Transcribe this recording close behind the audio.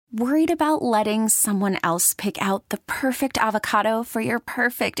Worried about letting someone else pick out the perfect avocado for your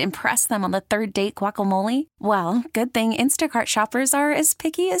perfect impress them on the third date guacamole? Well, good thing Instacart shoppers are as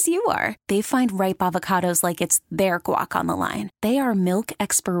picky as you are. They find ripe avocados like it's their guac on the line. They are milk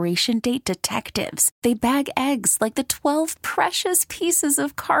expiration date detectives. They bag eggs like the 12 precious pieces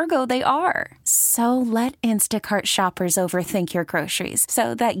of cargo they are. So let Instacart shoppers overthink your groceries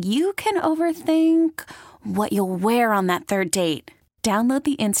so that you can overthink what you'll wear on that third date. Download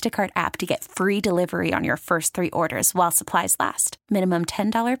the Instacart app to get free delivery on your first 3 orders while supplies last. Minimum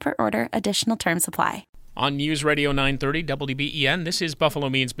 $10 per order. Additional terms apply. On News Radio 930 WBEN, this is Buffalo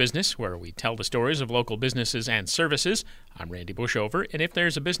Means Business, where we tell the stories of local businesses and services. I'm Randy Bushover, and if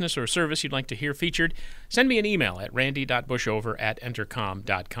there's a business or service you'd like to hear featured, send me an email at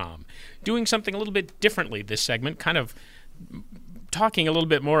randy.bushover@entercom.com. Doing something a little bit differently this segment, kind of talking a little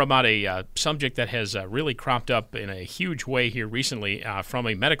bit more about a subject that has really cropped up in a huge way here recently from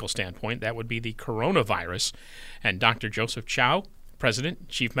a medical standpoint. That would be the coronavirus. And Dr. Joseph Chow, President,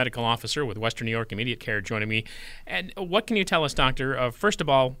 Chief Medical Officer with Western New York Immediate Care, joining me. And what can you tell us, Doctor? First of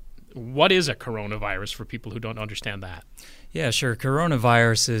all, what is a coronavirus for people who don't understand that? Yeah, sure.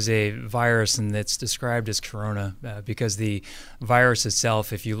 Coronavirus is a virus, and it's described as corona because the virus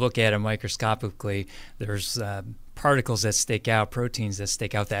itself, if you look at it microscopically, there's particles that stick out, proteins that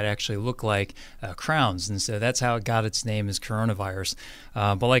stick out that actually look like crowns. And so that's how it got its name as coronavirus.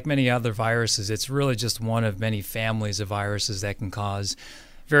 But like many other viruses, it's really just one of many families of viruses that can cause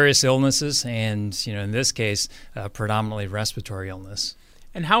various illnesses, and in this case, predominantly respiratory illness.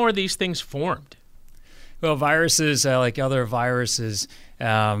 And how are these things formed? Well, viruses, like other viruses,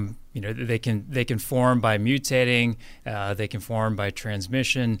 they can form by mutating. They can form by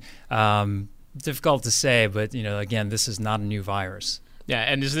transmission. Difficult to say, but again, this is not a new virus. Yeah,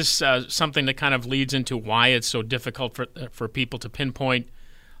 and is this something that kind of leads into why it's so difficult for people to pinpoint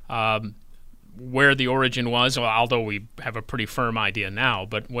where the origin was? Well, although we have a pretty firm idea now,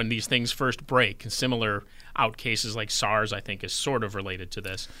 but when these things first break, similar out cases like SARS, I think, is sort of related to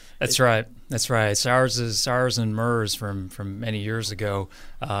this. That's right. SARS and MERS from many years ago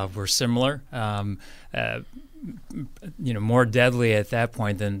were similar. More deadly at that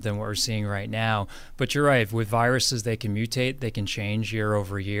point than what we're seeing right now. But you're right. With viruses, they can mutate. They can change year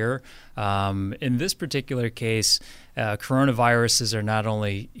over year. In this particular case, coronaviruses are not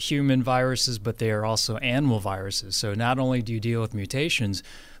only human viruses, but they are also animal viruses. So not only do you deal with mutations,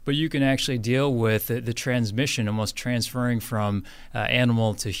 but you can actually deal with the transmission, almost transferring from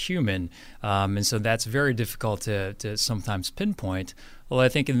animal to human. And so that's very difficult to sometimes pinpoint. Well, I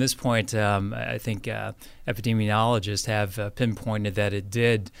think in this point, epidemiologists have pinpointed that it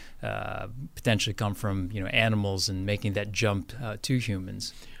did potentially come from animals and making that jump to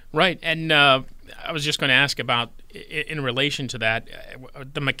humans. Right, and I was just going to ask about, in relation to that,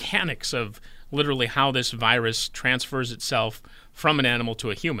 the mechanics of literally how this virus transfers itself from an animal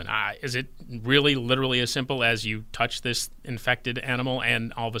to a human. Is it really literally as simple as you touch this infected animal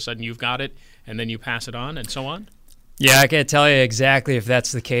and all of a sudden you've got it, and then you pass it on and so on? Yeah, I can't tell you exactly if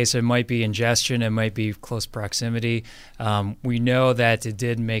that's the case. It might be ingestion. It might be close proximity. We know that it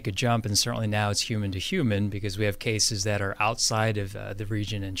did make a jump, and certainly now it's human to human because we have cases that are outside of the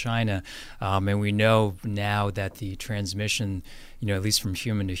region in China. And we know now that the transmission, at least from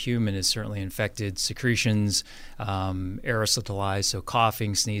human to human, is certainly infected secretions, aerosolized, so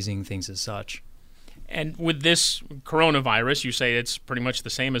coughing, sneezing, things as such. And with this coronavirus, you say it's pretty much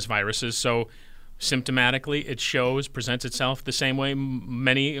the same as viruses, so symptomatically it presents itself the same way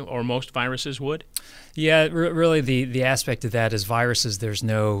many or most viruses would? Yeah, really the aspect of that is viruses, there's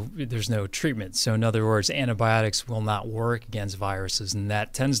no treatment. So in other words, antibiotics will not work against viruses, and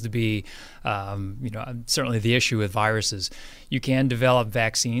that tends to be certainly the issue with viruses. You can develop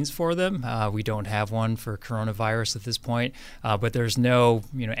vaccines for them. We don't have one for coronavirus at this point, but there's no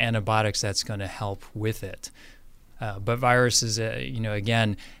antibiotics that's going to help with it. But viruses,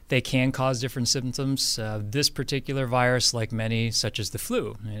 again, they can cause different symptoms. This particular virus, like many, such as the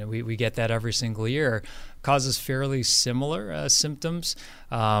flu, we get that every single year, causes fairly similar symptoms.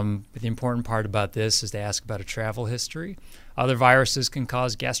 But the important part about this is to ask about a travel history. Other viruses can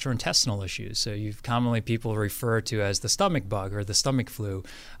cause gastrointestinal issues. So commonly people refer to as the stomach bug or the stomach flu.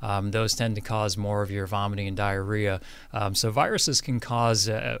 Those tend to cause more of your vomiting and diarrhea. So viruses can cause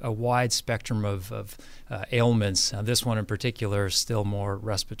a wide spectrum of ailments. This one in particular is still more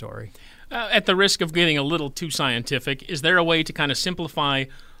respiratory. At the risk of getting a little too scientific, is there a way to kind of simplify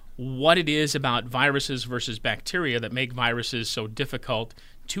what it is about viruses versus bacteria that make viruses so difficult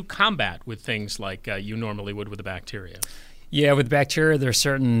to combat with things like you normally would with a bacteria? Yeah, with bacteria, there's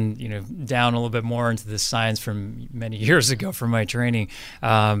certain, down a little bit more into the science from many years ago from my training.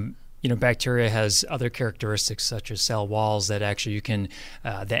 Bacteria has other characteristics such as cell walls that actually the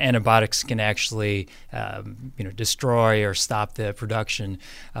antibiotics can actually, destroy or stop the production.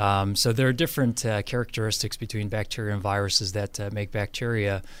 So there are different characteristics between bacteria and viruses that make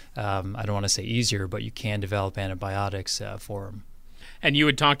bacteria, I don't want to say easier, but you can develop antibiotics for them. And you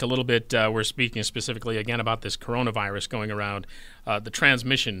had talked a little bit, we're speaking specifically again about this coronavirus going around, the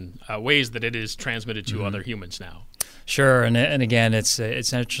transmission, ways that it is transmitted to other humans now. Sure, and again, it's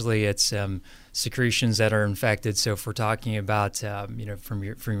secretions that are infected. So if we're talking about, from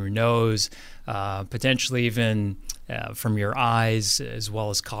your nose, potentially even from your eyes, as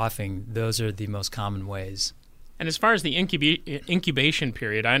well as coughing, those are the most common ways. And as far as the incubation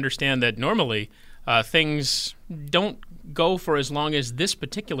period, I understand that normally things don't go for as long as this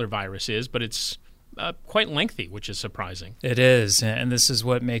particular virus is, but it's quite lengthy, which is surprising. It is, and this is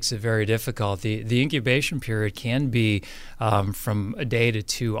what makes it very difficult. The incubation period can be from a day to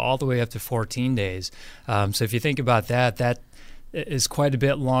 2, all the way up to 14 days. So if you think about that is quite a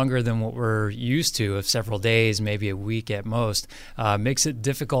bit longer than what we're used to, of several days, maybe a week at most. Makes it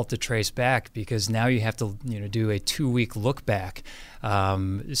difficult to trace back because now you have to do a 2-week look back.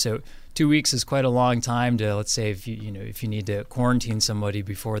 So 2 weeks is quite a long time to, let's say, if you need to quarantine somebody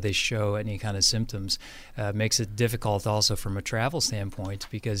before they show any kind of symptoms. Makes it difficult also from a travel standpoint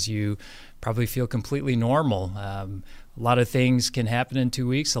because you probably feel completely normal. A lot of things can happen in 2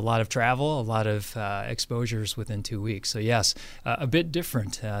 weeks, a lot of travel, a lot of exposures within 2 weeks. So yes, a bit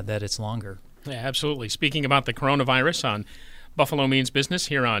different that it's longer. Yeah, absolutely. Speaking about the coronavirus on Buffalo Means Business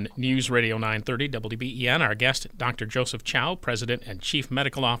here on News Radio 930 WBEN. Our guest, Dr. Joseph Chow, President and Chief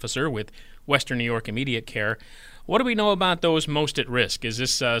Medical Officer with Western New York Immediate Care. What do we know about those most at risk? Is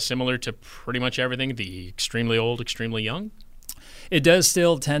this similar to pretty much everything, the extremely old, extremely young? It does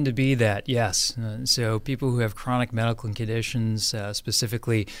still tend to be that, yes. So people who have chronic medical conditions,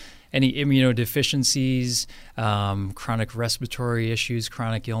 specifically any immunodeficiencies, chronic respiratory issues,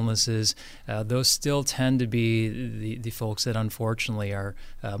 chronic illnesses, those still tend to be the folks that unfortunately are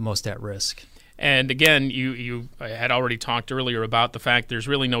most at risk. And again, you had already talked earlier about the fact there's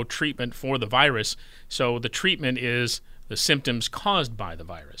really no treatment for the virus. So the treatment is the symptoms caused by the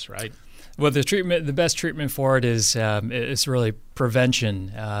virus, right? Well, the best treatment for it is really prevention.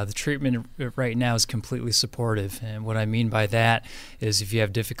 The treatment right now is completely supportive, and what I mean by that is if you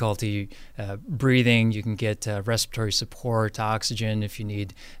have difficulty breathing, you can get respiratory support, oxygen. If you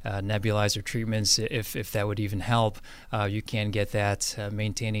need nebulizer treatments, if that would even help, you can get that.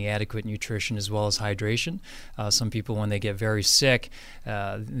 Maintaining adequate nutrition as well as hydration. Some people, when they get very sick,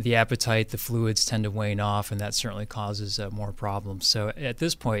 the appetite, the fluids tend to wane off, and that certainly causes more problems. So at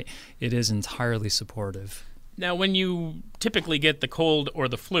this point, it is entirely supportive. Now, when you typically get the cold or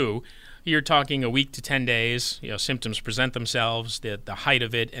the flu, you're talking a week to 10 days. Symptoms present themselves, the height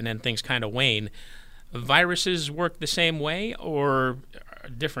of it, and then things kind of wane. Viruses work the same way or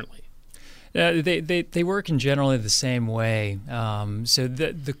differently? They work in generally the same way. So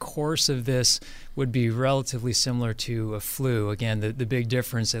the course of this would be relatively similar to a flu. Again, the big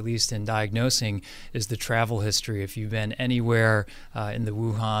difference, at least in diagnosing, is the travel history. If you've been anywhere in the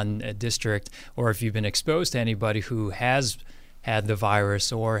Wuhan district, or if you've been exposed to anybody who has had the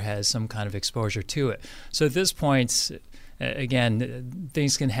virus or has some kind of exposure to it. So at this point, again,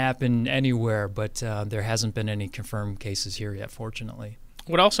 things can happen anywhere, but there hasn't been any confirmed cases here yet, fortunately.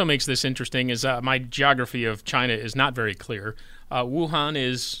 What also makes this interesting is my geography of China is not very clear. Wuhan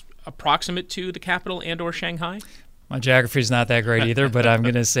is approximate to the capital and/or Shanghai? My geography is not that great either, but I'm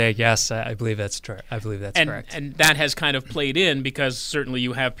going to say yes. I believe that's true. I believe that's correct. And that has kind of played in because certainly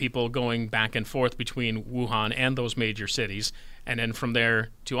you have people going back and forth between Wuhan and those major cities, and then from there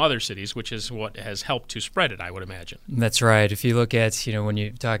to other cities, which is what has helped to spread it, I would imagine. That's right. If you look at, when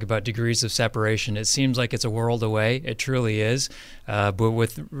you talk about degrees of separation, it seems like it's a world away. It truly is. But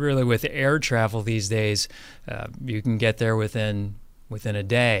with air travel these days, you can get there within a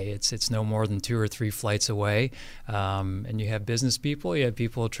day. It's no more than 2 or 3 flights away. And you have business people, you have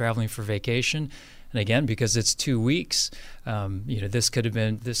people traveling for vacation. And again, because it's 2 weeks,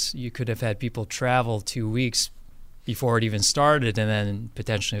 you could have had people travel 2 weeks before it even started and then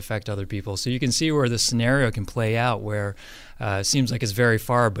potentially affect other people. So you can see where the scenario can play out where it seems like it's very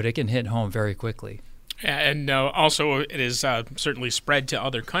far, but it can hit home very quickly. And also it is certainly spread to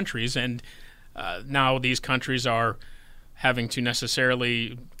other countries, and now these countries are having to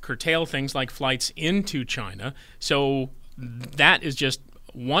necessarily curtail things like flights into China. So that is just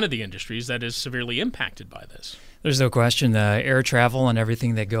one of the industries that is severely impacted by this. There's no question. Air travel and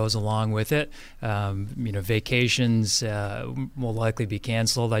everything that goes along with it. Vacations will likely be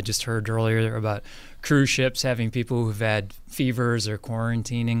canceled. I just heard earlier about cruise ships having people who've had fevers or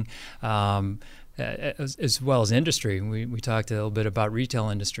quarantining. As well as industry. We talked a little bit about retail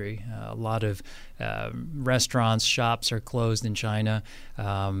industry. A lot of restaurants, shops are closed in China,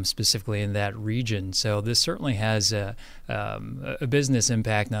 specifically in that region. So this certainly has a business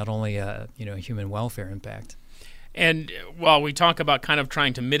impact, not only a human welfare impact. And while we talk about kind of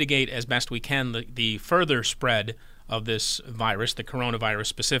trying to mitigate as best we can the further spread of this virus, the coronavirus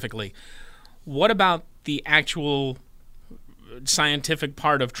specifically, what about the actual scientific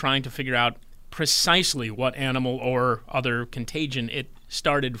part of trying to figure out precisely what animal or other contagion it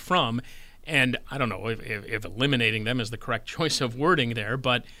started from? And I don't know if eliminating them is the correct choice of wording there,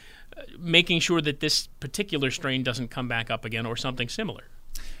 but making sure that this particular strain doesn't come back up again or something similar.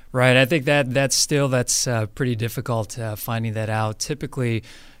 Right. I think that's pretty difficult finding that out. Typically,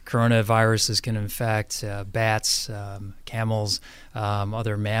 coronaviruses can infect bats, camels,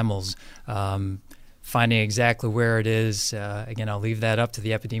 other mammals. Finding exactly where it is, again, I'll leave that up to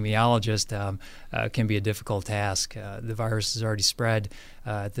the epidemiologist, can be a difficult task. The virus has already spread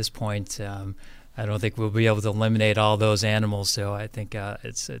at this point. I don't think we'll be able to eliminate all those animals, so I think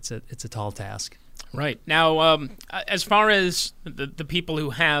it's a tall task. Right. Now, as far as the people who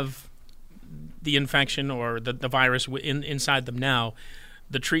have the infection or the virus inside them now,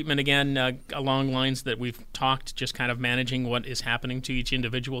 the treatment, again, along lines that we've talked, just kind of managing what is happening to each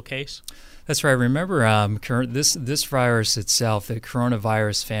individual case? That's right. Remember, this virus itself, the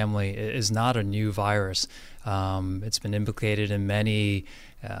coronavirus family, is not a new virus. It's been implicated in many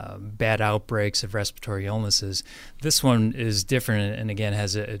bad outbreaks of respiratory illnesses. This one is different and again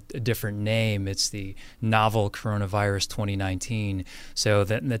has a different name. It's the novel coronavirus 2019. So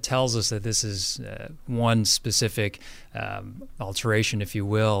that tells us that this is one specific alteration, if you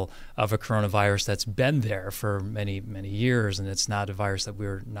will, of a coronavirus that's been there for many, many years, and it's not a virus that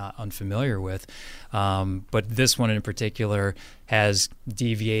we're not unfamiliar with. But this one in particular has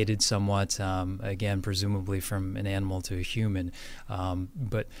deviated somewhat, again, presumably from an animal to a human.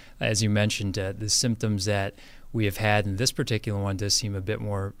 But as you mentioned, the symptoms that we have had in this particular one does seem a bit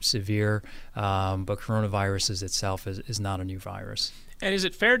more severe, but coronavirus itself is not a new virus. And is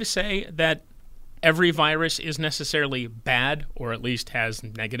it fair to say that every virus is necessarily bad, or at least has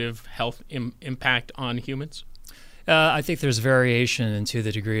negative health impact on humans? I think there's variation into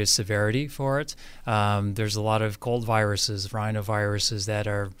the degree of severity for it. There's a lot of cold viruses, rhinoviruses that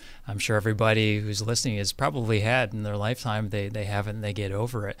I'm sure everybody who's listening has probably had in their lifetime. They haven't, and they get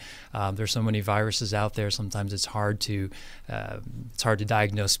over it. There's so many viruses out there. Sometimes it's hard to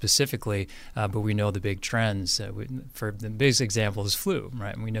diagnose specifically, but we know the big trends. For the biggest example is flu,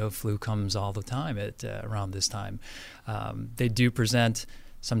 right? And we know flu comes all the time at around this time. They do present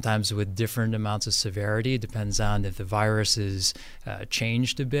sometimes with different amounts of severity. It depends on if the virus is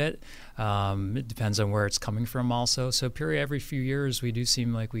changed a bit. It depends on where it's coming from also. So every few years we do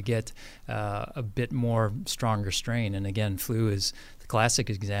seem like we get a bit more stronger strain. And again, flu is the classic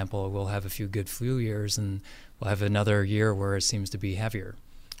example. We'll have a few good flu years and we'll have another year where it seems to be heavier.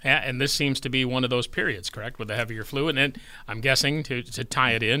 Yeah, and this seems to be one of those periods, correct, with the heavier flu. And then I'm guessing to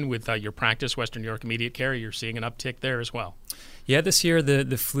tie it in with your practice, Western New York Immediate Care, you're seeing an uptick there as well. Yeah, this year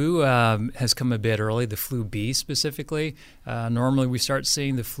the flu has come a bit early, the flu B specifically. Normally we start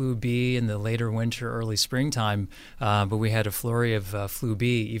seeing the flu B in the later winter, early springtime, but we had a flurry of flu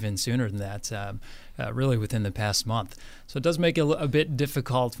B even sooner than that, really within the past month. So it does make it a bit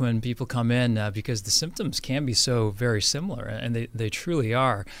difficult when people come in because the symptoms can be so very similar, and they truly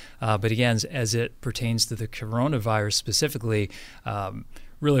are. But again, as it pertains to the coronavirus specifically,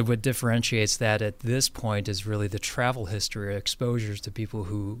 really what differentiates that at this point is really the travel history or exposures to people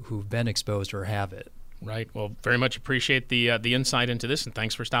who've been exposed or have it. Right. Well, very much appreciate the insight into this, and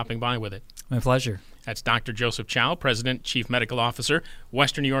thanks for stopping by with it. My pleasure. That's Dr. Joseph Chow, President, Chief Medical Officer,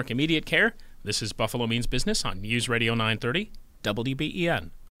 Western New York Immediate Care. This is Buffalo Means Business on News Radio 930, WBEN.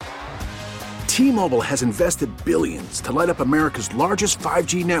 T-Mobile has invested billions to light up America's largest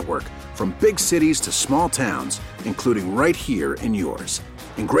 5G network, from big cities to small towns, including right here in yours.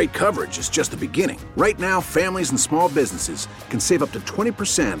 And great coverage is just the beginning. Right now, families and small businesses can save up to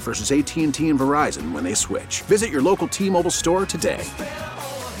 20% versus AT&T and Verizon when they switch. Visit your local T-Mobile store today.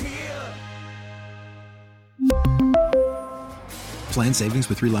 Plan savings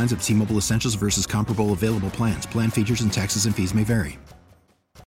with 3 lines of T-Mobile Essentials versus comparable available plans. Plan features and taxes and fees may vary.